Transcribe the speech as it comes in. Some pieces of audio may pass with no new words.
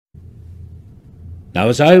Now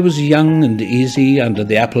as I was young and easy under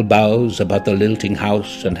the apple boughs about the lilting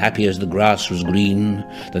house, and happy as the grass was green,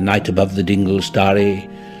 the night above the dingle starry,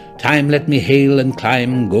 time let me hail and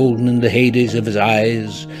climb, golden in the heydays of his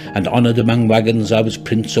eyes, and honoured among waggons I was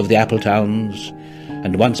prince of the apple towns.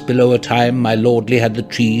 And once below a time my lordly had the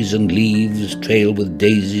trees and leaves trail with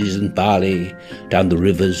daisies and barley down the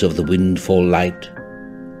rivers of the windfall light.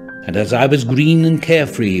 And as I was green and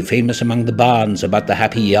carefree, famous among the barns about the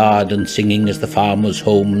happy yard, and singing as the farm was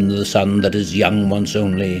home in the sun that is young once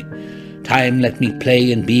only, time let me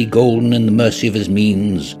play and be golden in the mercy of his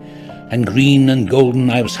means. And green and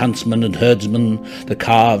golden I was huntsman and herdsman, the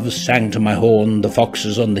calves sang to my horn, the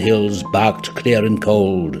foxes on the hills barked clear and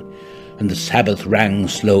cold, and the Sabbath rang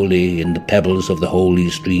slowly in the pebbles of the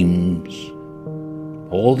holy streams.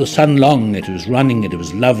 All the sun long it was running, it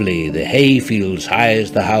was lovely, the hay fields high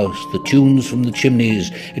as the house, the tunes from the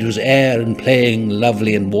chimneys, it was air and playing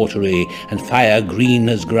lovely and watery, and fire green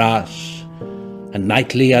as grass. And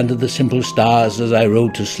nightly under the simple stars as I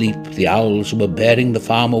rode to sleep, the owls were bearing the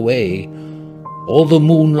farm away. All the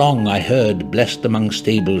moon long I heard, blessed among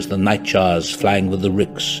stables, the nightjars flying with the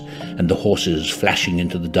ricks, and the horses flashing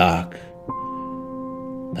into the dark.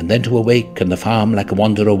 And then to awake, and the farm like a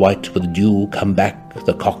wanderer white with dew come back,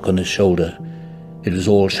 the cock on his shoulder. It was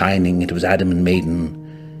all shining, it was Adam and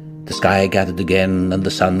maiden. The sky gathered again, and the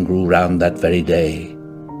sun grew round that very day.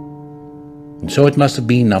 And so it must have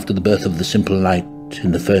been after the birth of the simple light,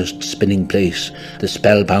 in the first spinning place, the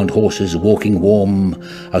spellbound horses walking warm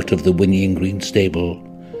out of the whinnying green stable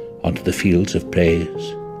onto the fields of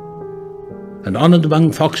praise. And honoured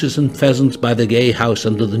among foxes and pheasants by the gay house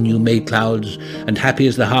under the new May clouds, and happy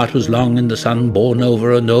as the heart was long in the sun, borne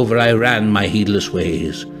over and over I ran my heedless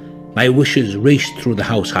ways. My wishes raced through the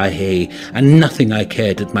house-high hay, and nothing I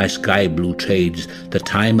cared at my sky-blue trades, that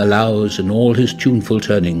time allows in all his tuneful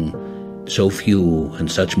turning, so few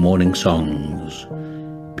and such morning songs,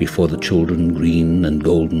 before the children green and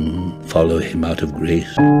golden follow him out of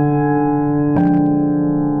grace.